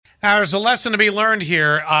There's a lesson to be learned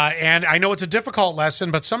here, and I know it's a difficult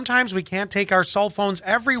lesson, but sometimes we can't take our cell phones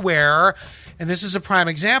everywhere, and this is a prime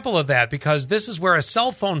example of that, because this is where a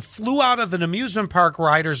cell phone flew out of an amusement park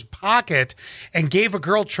rider's pocket and gave a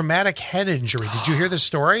girl traumatic head injury. Did you hear this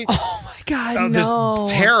story? Oh, my God, no.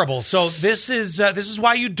 This terrible. So this is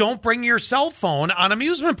why you don't bring your cell phone on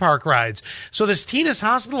amusement park rides. So this teen is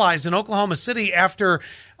hospitalized in Oklahoma City after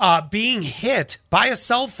being hit by a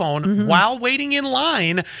cell phone while waiting in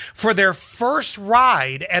line for their first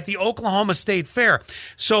ride at the Oklahoma State Fair.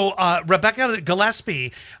 So Rebecca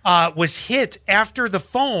Gillespie was hit after the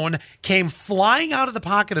phone came flying out of the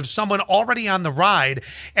pocket of someone already on the ride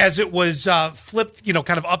as it was flipped,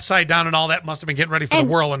 kind of upside down, and all that. Must have been getting ready for the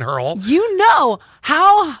whirl and hurl. You know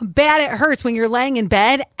how bad it hurts when you're laying in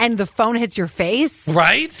bed and the phone hits your face?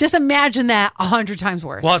 Right? Just imagine that 100 times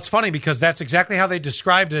worse. Well, it's funny because that's exactly how they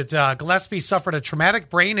described it. Gillespie suffered a traumatic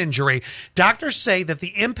brain injury. Doctors say that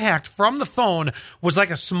the impact from the phone was like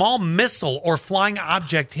a small missile or flying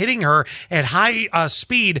object hitting her at high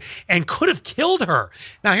speed and could have killed her.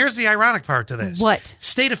 Now, here's the ironic part to this. What?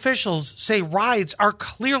 State officials say rides are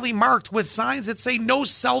clearly marked with signs that say no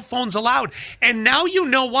cell phones allowed. And now you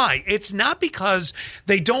know why. It's not because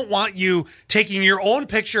they don't want you taking your own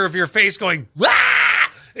picture of your face going, "Wah!"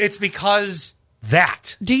 It's because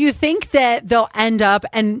that. Do you think that they'll end up,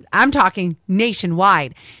 and I'm talking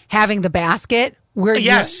nationwide, having the basket where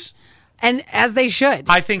Yes. And as they should.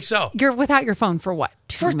 I think so. You're without your phone for what?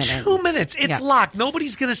 2 minutes? 2 minutes. It's locked.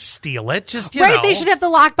 Nobody's going to steal it. Just, Right, they should have the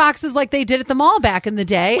lock boxes like they did at the mall back in the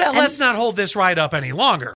day. Well, let's not hold this ride up any longer.